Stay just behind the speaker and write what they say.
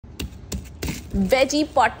Veggie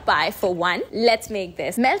pot pie for one. Let's make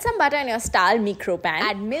this. Melt some butter in your style micro pan.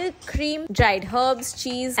 Add milk, cream, dried herbs,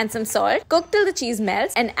 cheese, and some salt. Cook till the cheese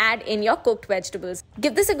melts and add in your cooked vegetables.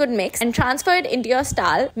 Give this a good mix and transfer it into your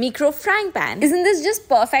style micro frying pan. Isn't this just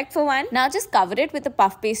perfect for one? Now just cover it with a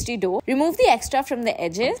puff pastry dough. Remove the extra from the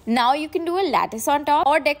edges. Now you can do a lattice on top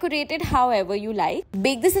or decorate it however you like.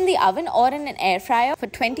 Bake this in the oven or in an air fryer for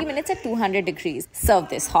 20 minutes at 200 degrees. Serve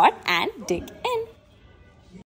this hot and dig.